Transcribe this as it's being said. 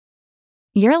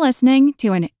You're listening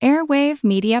to an Airwave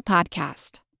Media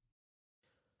Podcast.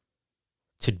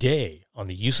 Today, on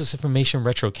the Useless Information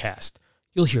Retrocast,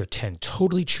 you'll hear 10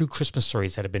 totally true Christmas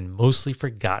stories that have been mostly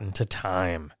forgotten to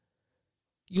time.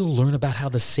 You'll learn about how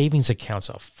the savings accounts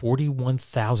of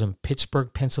 41,000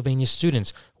 Pittsburgh, Pennsylvania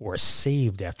students were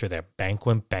saved after their bank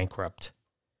went bankrupt.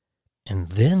 And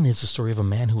then there's the story of a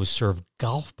man who was served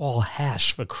golf ball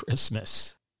hash for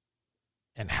Christmas.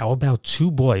 And how about two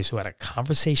boys who had a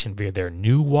conversation via their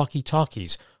new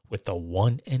walkie-talkies with the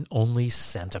one and only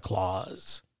Santa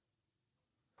Claus?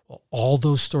 Well, all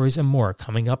those stories and more are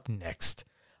coming up next.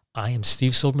 I am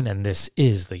Steve Silverman, and this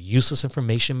is the Useless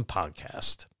Information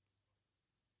Podcast.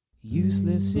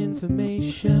 Useless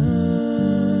information.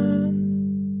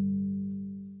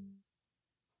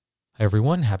 Hi,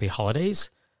 everyone. Happy holidays.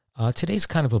 Today's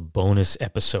kind of a bonus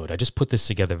episode. I just put this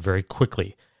together very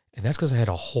quickly. And that's because I had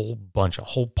a whole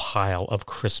pile of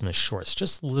Christmas shorts,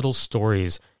 just little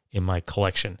stories in my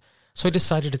collection. So I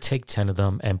decided to take 10 of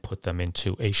them and put them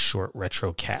into a short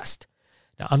retrocast.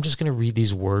 Now, I'm just going to read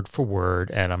these word for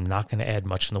word, and I'm not going to add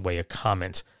much in the way of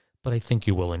comments, but I think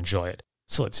you will enjoy it.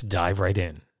 So let's dive right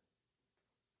in.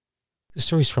 This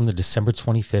story is from the December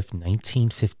 25th,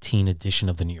 1915 edition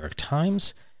of the New York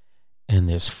Times, and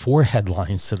there's 4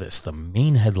 headlines to this. The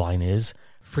main headline is,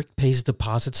 Frick pays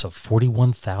deposits of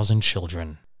 41,000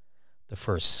 children. The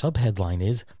first subheadline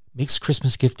is, makes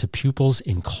Christmas gift to pupils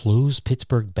in closed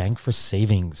Pittsburgh bank for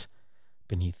savings.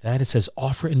 Beneath that, it says,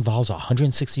 offer involves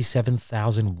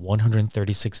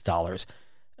 $167,136.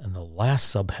 And the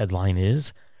last subheadline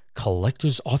is,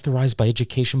 collectors authorized by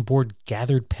Education Board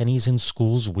gathered pennies in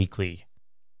schools weekly.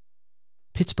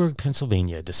 Pittsburgh,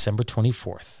 Pennsylvania, December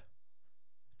 24th.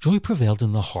 Joy prevailed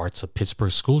in the hearts of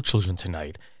Pittsburgh school children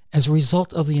tonight as a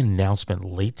result of the announcement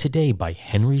late today by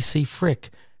Henry C. Frick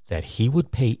that he would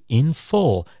pay in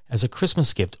full as a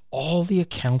Christmas gift all the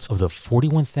accounts of the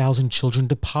 41,000 children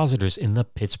depositors in the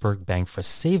Pittsburgh Bank for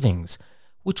Savings,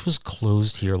 which was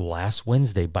closed here last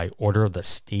Wednesday by order of the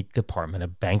State Department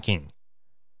of Banking.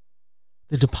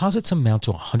 The deposits amount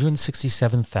to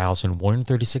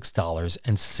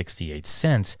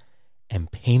 $167,136.68,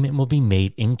 and payment will be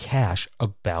made in cash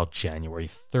about January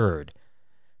 3rd.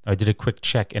 I did a quick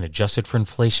check and adjusted for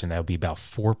inflation. That would be about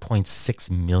 $4.6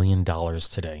 million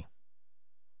today.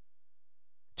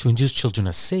 To induce children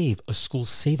to save, a school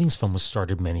savings fund was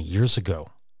started many years ago.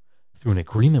 Through an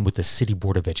agreement with the City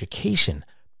Board of Education,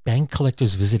 bank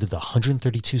collectors visited the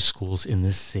 132 schools in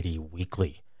the city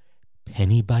weekly.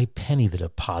 Penny by penny, the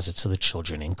deposits of the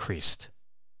children increased.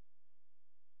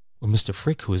 When Mr.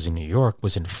 Frick, who is in New York,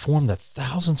 was informed that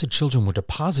thousands of children were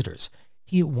depositors,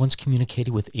 he at once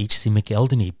communicated with H.C.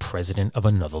 McEldenny, president of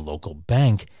another local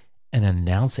bank, and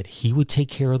announced that he would take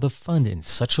care of the fund in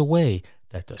such a way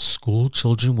that the school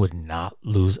children would not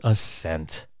lose a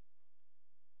cent.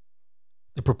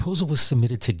 The proposal was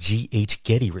submitted to G.H.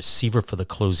 Getty, receiver for the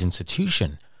closed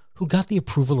institution, who got the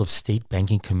approval of State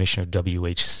Banking Commissioner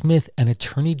W.H. Smith and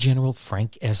Attorney General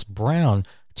Frank S. Brown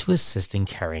to assist in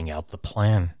carrying out the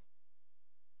plan.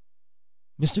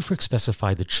 Mr. Frick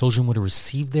specified the children would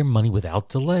receive their money without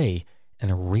delay,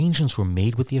 and arrangements were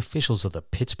made with the officials of the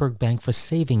Pittsburgh Bank for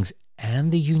Savings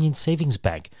and the Union Savings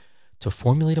Bank to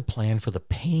formulate a plan for the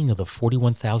paying of the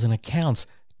 41,000 accounts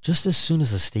just as soon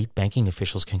as the state banking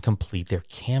officials can complete their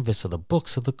canvass of the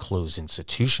books of the closed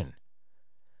institution.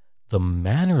 The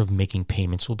manner of making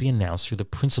payments will be announced through the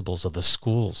principals of the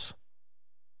schools.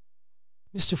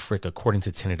 Mr. Frick, according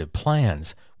to tentative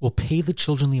plans, will pay the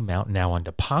children the amount now on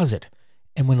deposit,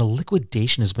 and when a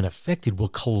liquidation has been effected, will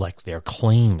collect their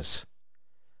claims.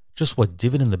 Just what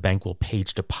dividend the bank will pay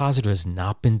each depositor has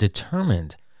not been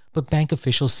determined, but bank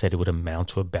officials said it would amount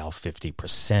to about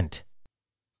 50%.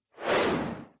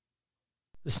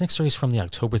 This next story is from the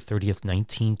October 30th,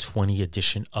 1920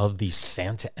 edition of the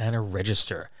Santa Ana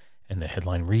Register, and the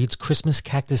headline reads, Christmas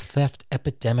Cactus Theft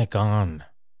Epidemic On.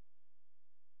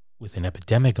 With an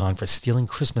epidemic on for stealing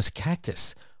Christmas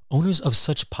cactus, owners of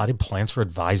such potted plants are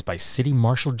advised by City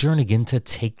Marshal Jernigan to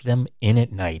take them in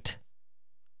at night.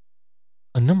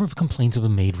 A number of complaints have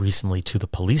been made recently to the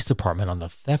police department on the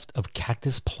theft of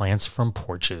cactus plants from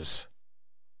porches.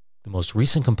 The most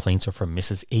recent complaints are from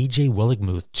Mrs. A.J.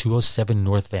 Welligmuth, 207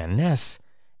 North Van Ness,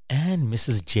 and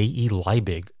Mrs. J.E.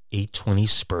 Liebig, 820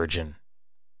 Spurgeon.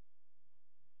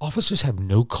 Officers have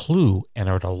no clue and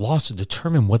are at a loss to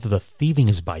determine whether the thieving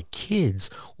is by kids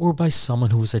or by someone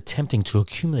who is attempting to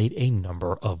accumulate a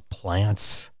number of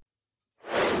plants.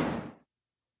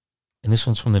 And this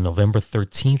one's from the November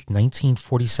 13th,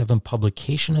 1947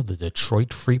 publication of the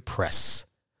Detroit Free Press.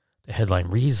 The headline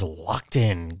reads, Locked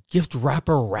In, Gift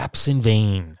Wrapper Wraps in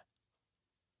Vain.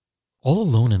 All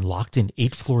alone and locked in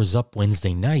 8 floors up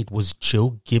Wednesday night was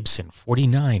Joe Gibson,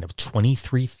 49, of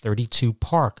 2332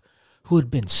 Park, who had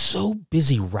been so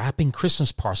busy wrapping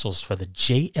Christmas parcels for the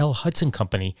J.L. Hudson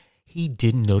Company, he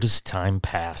didn't notice time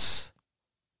pass.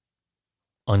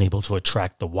 Unable to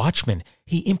attract the watchman,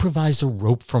 he improvised a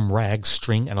rope from rags,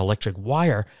 string, and electric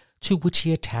wire, to which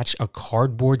he attached a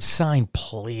cardboard sign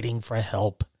pleading for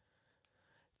help.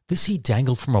 This he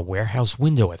dangled from a warehouse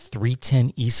window at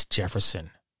 310 East Jefferson.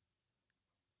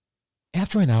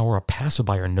 After an hour, a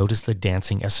passerby noticed the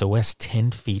dancing SOS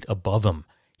 10 feet above him.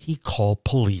 He called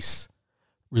police.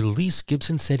 Released,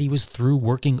 Gibson said he was through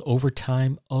working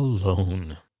overtime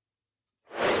alone.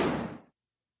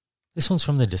 This one's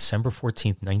from the December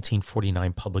 14,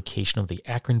 1949 publication of the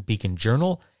Akron Beacon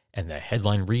Journal, and the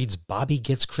headline reads, Bobby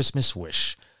Gets Christmas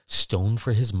Wish, Stoned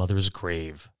for His Mother's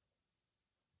Grave.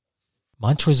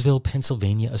 Montroseville,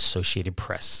 Pennsylvania Associated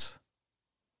Press.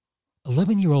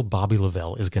 11-year-old Bobby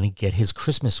Lavelle is going to get his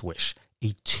Christmas wish,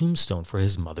 a tombstone for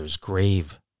his mother's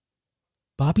grave.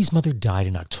 Bobby's mother died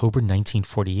in October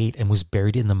 1948 and was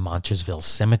buried in the Montroseville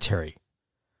Cemetery.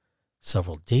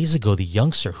 Several days ago, the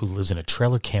youngster, who lives in a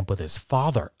trailer camp with his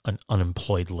father, an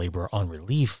unemployed laborer on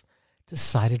relief,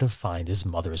 decided to find his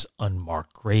mother's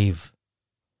unmarked grave.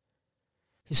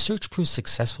 His search proved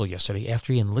successful yesterday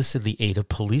after he enlisted the aid of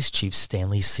Police Chief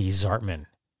Stanley C. Zartman.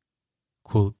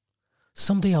 Quote,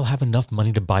 Someday I'll have enough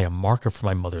money to buy a marker for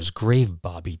my mother's grave,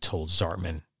 Bobby told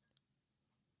Zartman.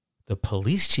 The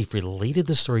police chief related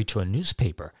the story to a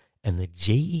newspaper, and the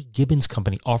J.E. Gibbons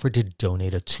Company offered to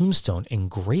donate a tombstone,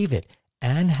 engrave it,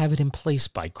 and have it in place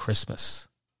by Christmas.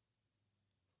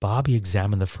 Bobby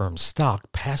examined the firm's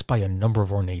stock, passed by a number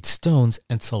of ornate stones,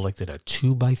 and selected a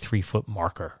 2-by-3-foot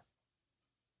marker.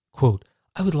 Quote,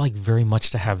 I would like very much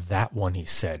to have that one, he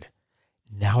said.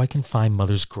 Now I can find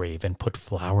Mother's grave and put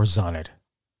flowers on it.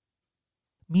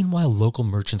 Meanwhile, local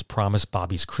merchants promised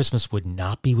Bobby's Christmas would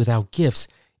not be without gifts,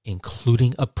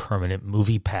 including a permanent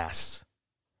movie pass.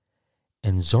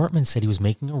 And Zartman said he was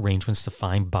making arrangements to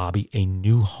find Bobby a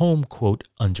new home, quote,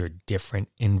 under different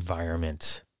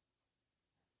environment.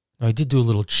 Now, I did do a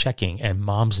little checking, and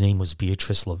Mom's name was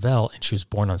Beatrice Lavelle, and she was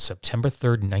born on September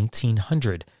 3rd,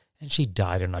 1900, and she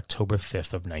died on October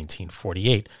 5th of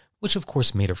 1948, which of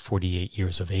course made her 48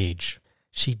 years of age.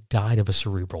 She died of a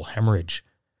cerebral hemorrhage.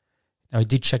 Now, I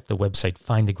did check the website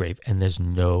Find a Grave, and there's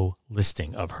no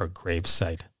listing of her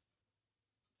gravesite.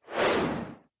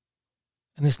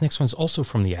 And this next one's also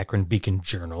from the Akron Beacon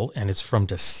Journal, and it's from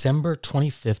December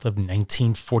 25th of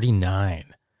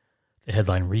 1949. The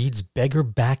headline reads, Beggar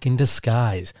Back in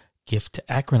Disguise, Gift to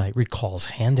Akronite Recalls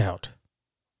Handout.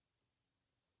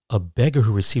 A beggar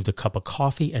who received a cup of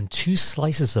coffee and 2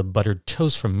 slices of buttered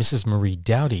toast from Mrs. Marie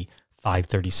Dowdy,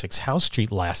 536 House Street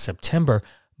last September,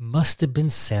 must have been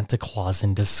Santa Claus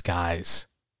in disguise.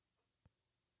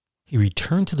 He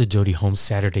returned to the Doty home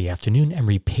Saturday afternoon and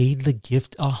repaid the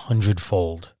gift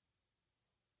 100-fold.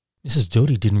 Mrs.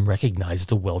 Doty didn't recognize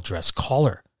the well-dressed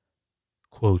caller.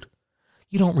 Quote,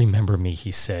 You don't remember me,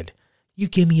 he said. You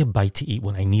gave me a bite to eat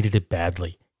when I needed it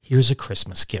badly. Here's a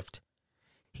Christmas gift.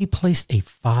 He placed a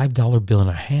 $5 bill in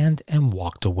her hand and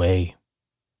walked away.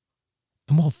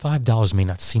 And while $5 may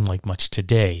not seem like much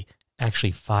today,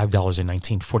 actually $5 in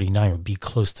 1949 would be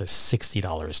close to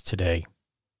 $60 today.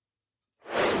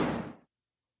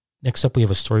 Next up, we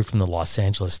have a story from the Los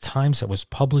Angeles Times that was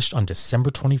published on December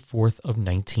 24th of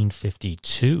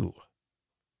 1952.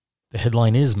 The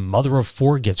headline is, Mother of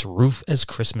 4 Gets Roof as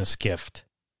Christmas Gift.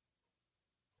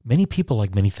 Many people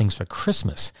like many things for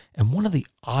Christmas, and one of the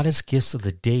oddest gifts of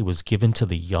the day was given to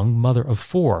the young mother of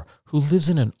 4 who lives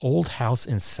in an old house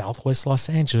in southwest Los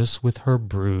Angeles with her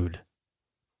brood.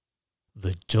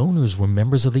 The donors were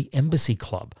members of the Embassy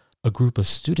Club, a group of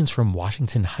students from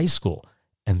Washington High School,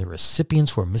 and the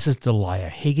recipients were Mrs. Delia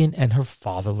Hagen and her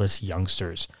fatherless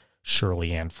youngsters,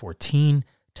 Shirley Ann 14,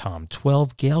 Tom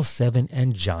 12, Gail 7,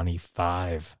 and Johnny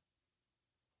 5.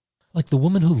 Like the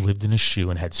woman who lived in a shoe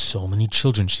and had so many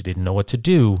children she didn't know what to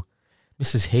do,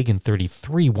 Mrs. Hagen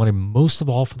 33 wanted most of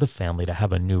all for the family to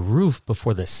have a new roof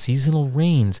before the seasonal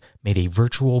rains made a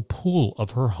virtual pool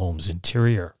of her home's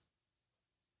interior.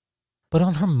 But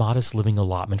on her modest living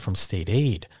allotment from state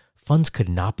aid, funds could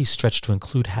not be stretched to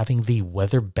include having the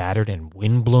weather-battered and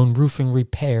wind-blown roofing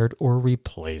repaired or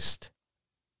replaced.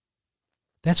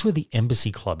 That's where the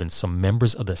Embassy Club and some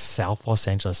members of the South Los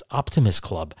Angeles Optimist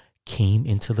Club came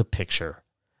into the picture.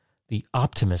 The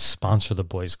Optimists sponsor the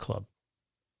Boys Club.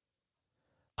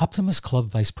 Optimist Club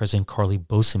Vice President Carly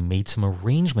Boson made some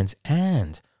arrangements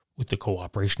and, with the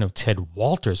cooperation of Ted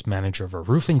Walters, manager of a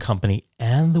roofing company,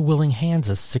 and the willing hands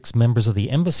of 6 members of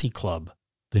the Embassy Club,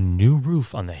 The new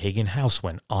roof on the Hagen house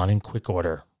went on in quick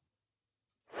order.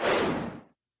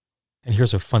 And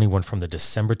here's a funny one from the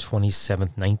December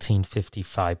 27th,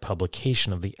 1955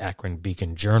 publication of the Akron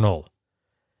Beacon Journal.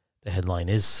 The headline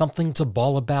is, "Something to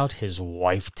Bawl About, His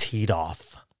Wife Teed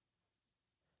Off."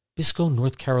 Biscoe,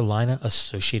 North Carolina,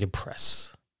 Associated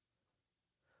Press.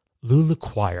 Lou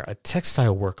LeQuire, a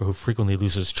textile worker who frequently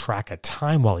loses track of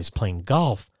time while he's playing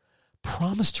golf,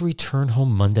 promised to return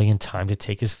home Monday in time to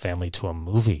take his family to a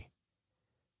movie.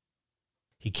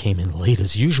 He came in late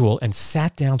as usual and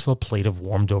sat down to a plate of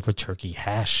warmed-over turkey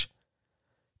hash.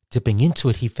 Dipping into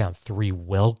it, he found 3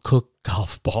 well-cooked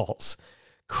golf balls,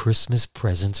 Christmas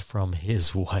presents from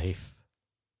his wife.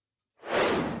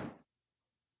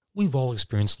 We've all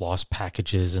experienced lost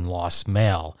packages and lost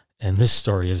mail, and this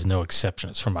story is no exception.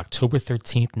 It's from October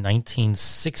 13th,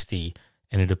 1960,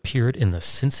 and it appeared in the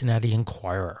Cincinnati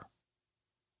Enquirer.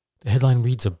 The headline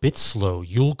reads, "A bit slow,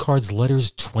 Yule Card's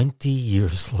letters 20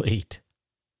 years late."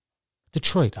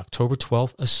 Detroit, October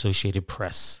 12th, Associated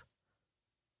Press.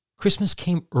 Christmas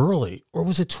came early, or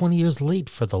was it 20 years late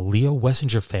for the Leo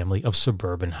Wessinger family of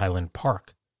suburban Highland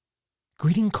Park?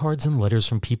 Greeting cards and letters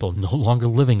from people no longer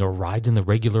living arrived in the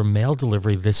regular mail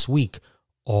delivery this week.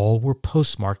 All were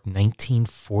postmarked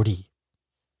 1940.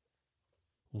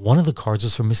 One of the cards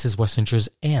was from Mrs. Wessinger's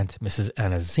aunt, Mrs.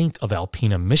 Anna Zink of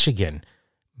Alpena, Michigan.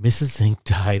 Mrs. Zink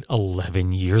died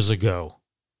 11 years ago.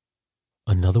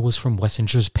 Another was from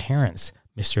Wessinger's parents,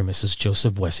 Mr. and Mrs.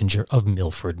 Joseph Wessinger of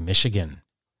Milford, Michigan.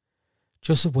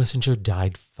 Joseph Wessinger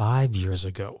died 5 years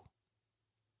ago.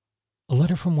 A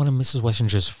letter from one of Mrs.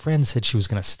 Wessinger's friends said she was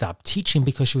going to stop teaching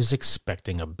because she was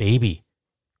expecting a baby.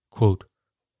 Quote,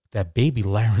 "That baby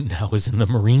Laren now is in the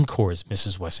Marine Corps,"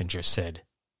 Mrs. Wessinger said.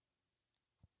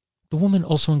 The woman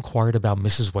also inquired about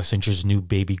Mrs. Wessinger's new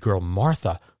baby girl,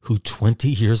 Martha, who 20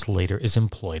 years later is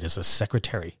employed as a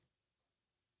secretary.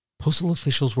 Postal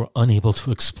officials were unable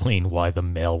to explain why the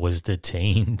mail was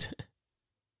detained.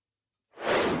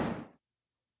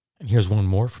 And here's one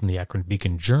more from the Akron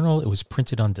Beacon Journal. It was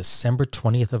printed on December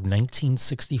 20th of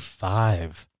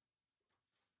 1965.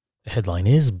 The headline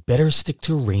is, "Better Stick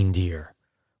to Reindeer."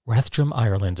 Rathdrum,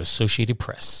 Ireland, Associated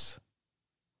Press.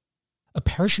 A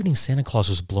parachuting Santa Claus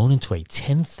was blown into a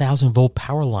 10,000-volt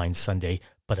power line Sunday,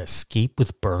 but escaped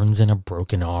with burns and a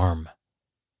broken arm.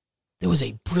 There was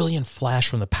a brilliant flash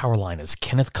from the power line as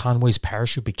Kenneth Conway's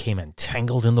parachute became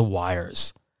entangled in the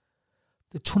wires.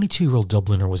 The 22-year-old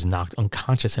Dubliner was knocked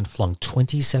unconscious and flung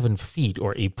 27 feet,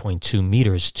 or 8.2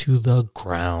 meters, to the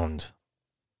ground.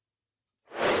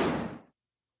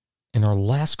 And our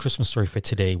last Christmas story for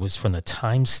today was from the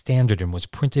Times Standard and was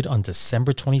printed on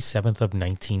December 27th of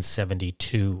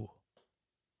 1972.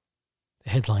 The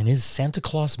headline is, "Santa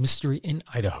Claus Mystery in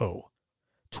Idaho."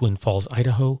 Twin Falls,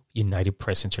 Idaho, United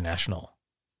Press International.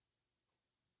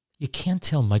 You can't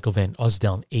tell Michael Van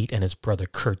Osdalen 8 and his brother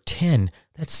Kurt 10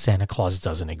 that Santa Claus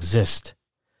doesn't exist.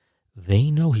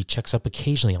 They know he checks up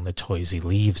occasionally on the toys he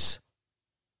leaves.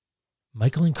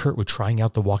 Michael and Kurt were trying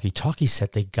out the walkie-talkie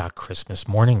set they got Christmas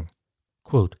morning.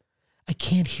 Quote, "I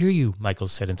can't hear you," Michael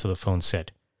said into the phone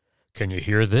set. "Can you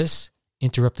hear this?"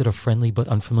 interrupted a friendly but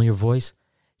unfamiliar voice.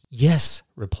 "Yes,"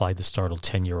 replied the startled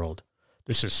 10-year-old.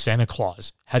 "This is Santa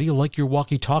Claus. How do you like your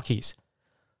walkie-talkies?"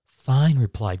 "Fine,"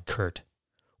 replied Kurt.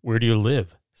 "Where do you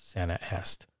live?" Santa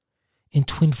asked. "In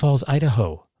Twin Falls,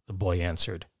 Idaho," the boy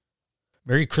answered.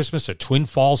 "Merry Christmas to Twin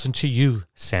Falls and to you,"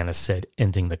 Santa said,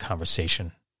 ending the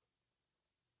conversation.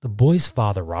 The boy's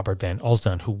father, Robert Van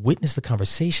Osdalen, who witnessed the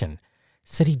conversation,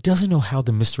 said he doesn't know how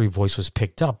the mystery voice was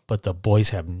picked up, but the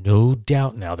boys have no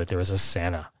doubt now that there is a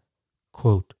Santa.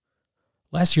 Quote,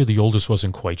 "Last year the oldest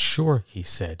wasn't quite sure," he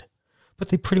said, "but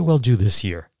they pretty well do this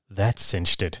year. That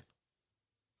cinched it."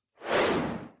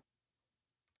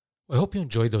 I hope you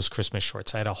enjoyed those Christmas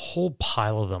shorts. I had a whole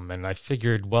pile of them, and I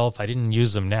figured, well, if I didn't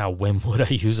use them now, when would I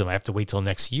use them? I have to wait till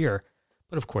next year.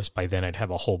 But of course, by then I'd have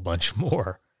a whole bunch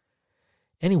more.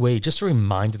 Anyway, just a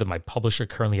reminder that my publisher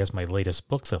currently has my latest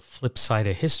book, The Flip Side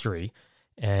of History,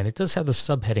 and it does have the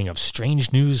subheading of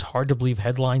Strange News, Hard-to-Believe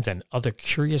Headlines, and Other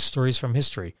Curious Stories from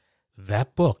History.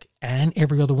 That book, and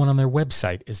every other one on their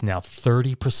website, is now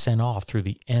 30% off through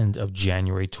the end of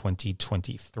January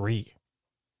 2023.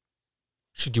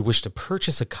 Should you wish to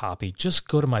purchase a copy, just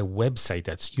go to my website,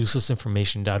 that's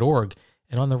uselessinformation.org,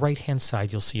 and on the right-hand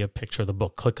side, you'll see a picture of the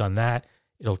book. Click on that.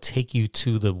 It'll take you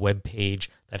to the web page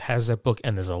that has that book,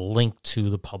 and there's a link to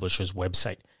the publisher's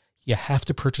website. You have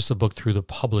to purchase the book through the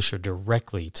publisher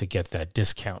directly to get that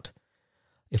discount.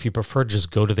 If you prefer,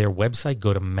 just go to their website,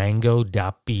 go to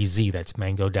mango.bz, that's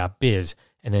mango.biz,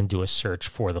 and then do a search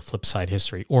for The Flip Side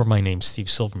History, or my name, Steve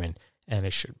Silverman, and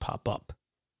it should pop up.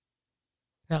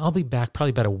 Now, I'll be back probably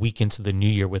about a week into the new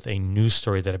year with a news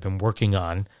story that I've been working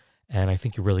on, and I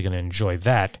think you're really going to enjoy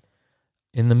that.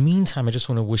 In the meantime, I just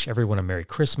want to wish everyone a Merry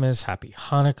Christmas, Happy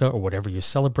Hanukkah, or whatever you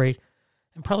celebrate,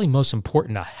 and probably most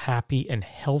important, a happy and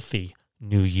healthy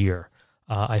new year.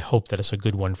 I hope that it's a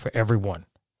good one for everyone.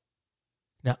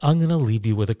 Now, I'm going to leave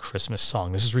you with a Christmas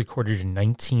song. This is recorded in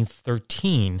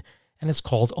 1913, and it's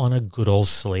called On a Good Old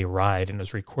Sleigh Ride, and it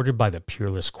was recorded by the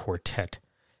Peerless Quartet.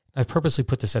 I purposely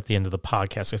put this at the end of the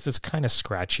podcast because it's kind of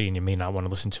scratchy and you may not want to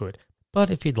listen to it. But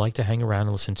if you'd like to hang around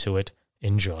and listen to it,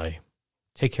 enjoy.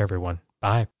 Take care, everyone.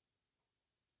 Bye.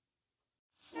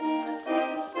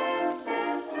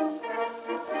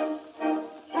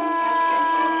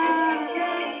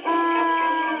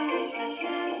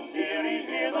 Dearie,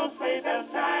 hear those sleigh bells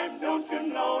chime. Don't you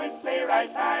know it's sleigh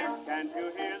ride time? Can't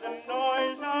you hear the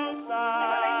noise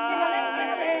outside?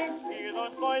 Hear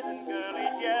those boys and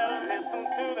girlies yell. Listen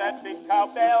to that big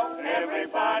cowbell.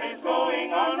 Everybody's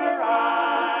going on a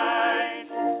ride.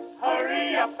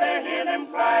 Hurry up there, hear them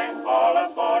cry. All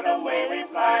aboard, away we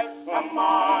fly. Come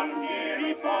on,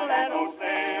 dearie, for that old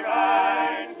sleigh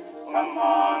ride. Come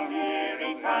on,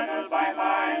 dearie, cuddle by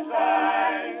my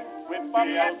side. Whip up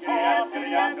that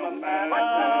giddy-up, don't matter. What's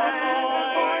the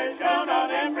matter? Shout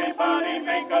out, everybody,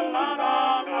 make a lot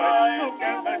of noise. Look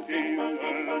at the jingle,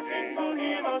 jingle, jingle,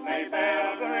 hear the sleigh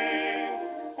bells ring.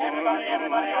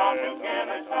 Everybody all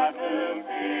together start to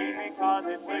sing, because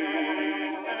it's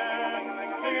winter,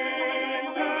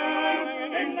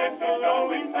 in the good old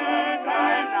winter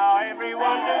time. Now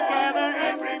everyone together,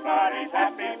 everybody's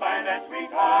happy by that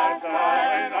sweet hard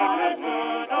ride. On a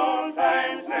good old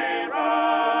time sleigh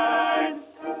ride.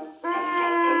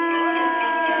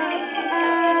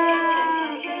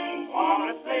 On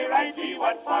a sleigh ride, gee,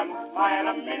 what fun, mile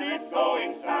a minute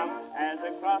going some, as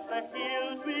across the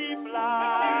hills we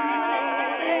fly.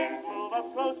 Move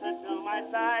up closer to my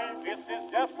side, this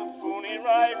is just a spoony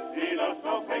ride. See those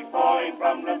snowflakes falling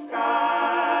from the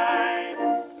sky.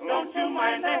 Don't you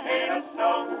mind the hail of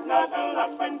snow, snuggle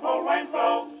up when cold winds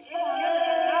blow.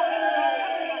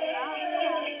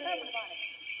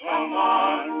 Come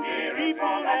on, dearie,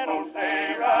 for that old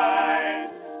sleigh ride.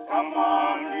 Come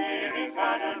on, dearie,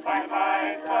 cuddle by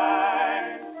my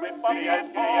side. Whip up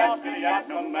giddy-up,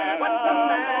 no matter. What's the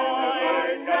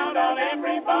matter? Shout out,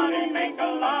 everybody, make a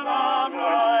lot of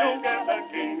noise. Together,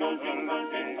 jingle, jingle,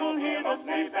 jingle, hear the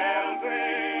sleigh bells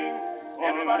ring.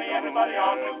 Everybody,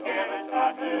 all together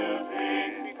start to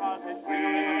sing, because it's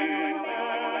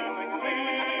winter,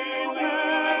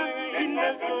 in the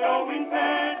good old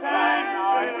winter time.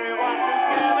 Now everyone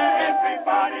together,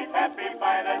 everybody's happy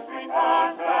by the sweet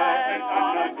hard ride.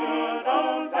 On a good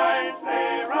old time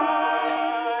sleigh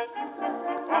ride.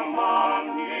 Come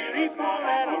on, dearie, for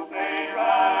that old sleigh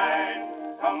ride.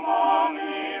 Come on,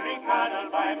 dearie, cuddle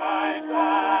by my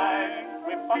side.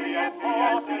 Whip up the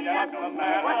epidemic, no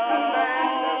matter. What's the matter?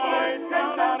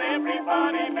 Shout out,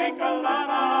 everybody, make a lot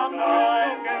of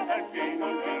noise. Together,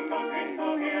 jingle, jingle,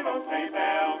 jingle, hear those sleigh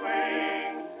bells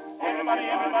ring. Everybody,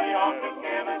 all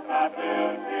together start to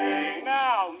sing.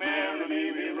 Now,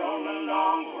 merrily we roll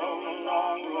along, roll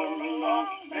along, roll along.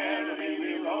 Merrily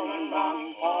we roll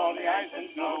along, all the ice and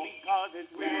snow, because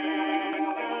it's winter,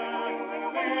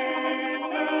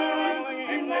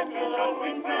 in the good old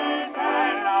winter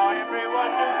time. Now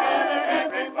everyone together,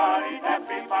 everybody's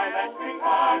happy by that sweet